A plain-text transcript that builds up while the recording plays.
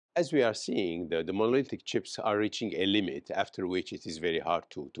As we are seeing, the monolithic chips are reaching a limit after which it is very hard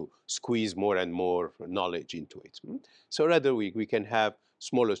to squeeze more and more knowledge into it. So rather, we can have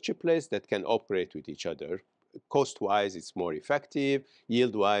smaller chiplets that can operate with each other. Cost-wise, it's more effective.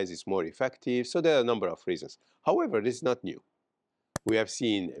 Yield-wise, it's more effective. So there are a number of reasons. However, this is not new. We have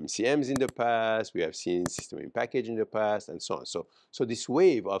seen MCMs in the past, we have seen system in package in the past, and so on. So this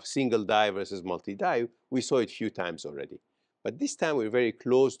wave of single die versus multi-die, we saw it a few times already. But this time we're very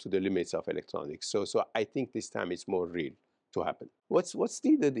close to the limits of electronics. So I think this time it's more real to happen. What's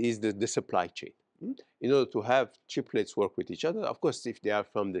needed is the supply chain. In order to have chiplets work with each other, of course, if they are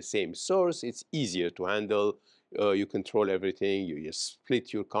from the same source, it's easier to handle. You control everything. You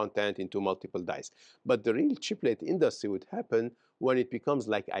split your content into multiple dies. But the real chiplet industry would happen when it becomes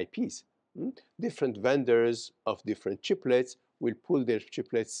like IPs. Different vendors of different chiplets will pull their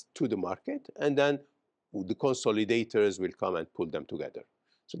chiplets to the market, and then the consolidators will come and pull them together.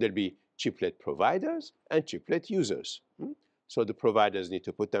 So there'll be chiplet providers and chiplet users. So the providers need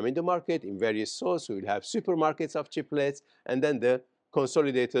to put them in the market in various sources. We will have supermarkets of chiplets, and then the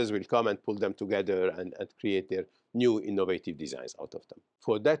consolidators will come and pull them together and create their new innovative designs out of them.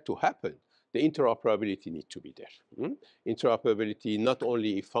 For that to happen, the interoperability needs to be there. Interoperability not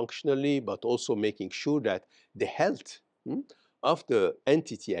only functionally, but also making sure that the health of the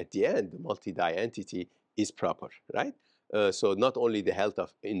entity at the end, the multi-die entity, is proper, right? So not only the health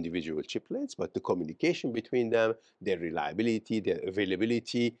of individual chiplets, but the communication between them, their reliability, their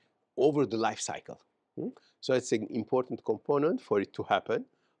availability over the life cycle. So it's an important component for it to happen.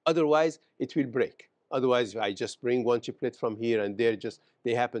 Otherwise, it will break. Otherwise, if I just bring one chiplet from here and there,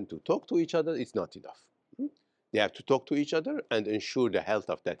 they happen to talk to each other, it's not enough. They have to talk to each other and ensure the health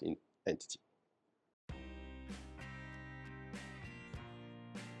of that entity.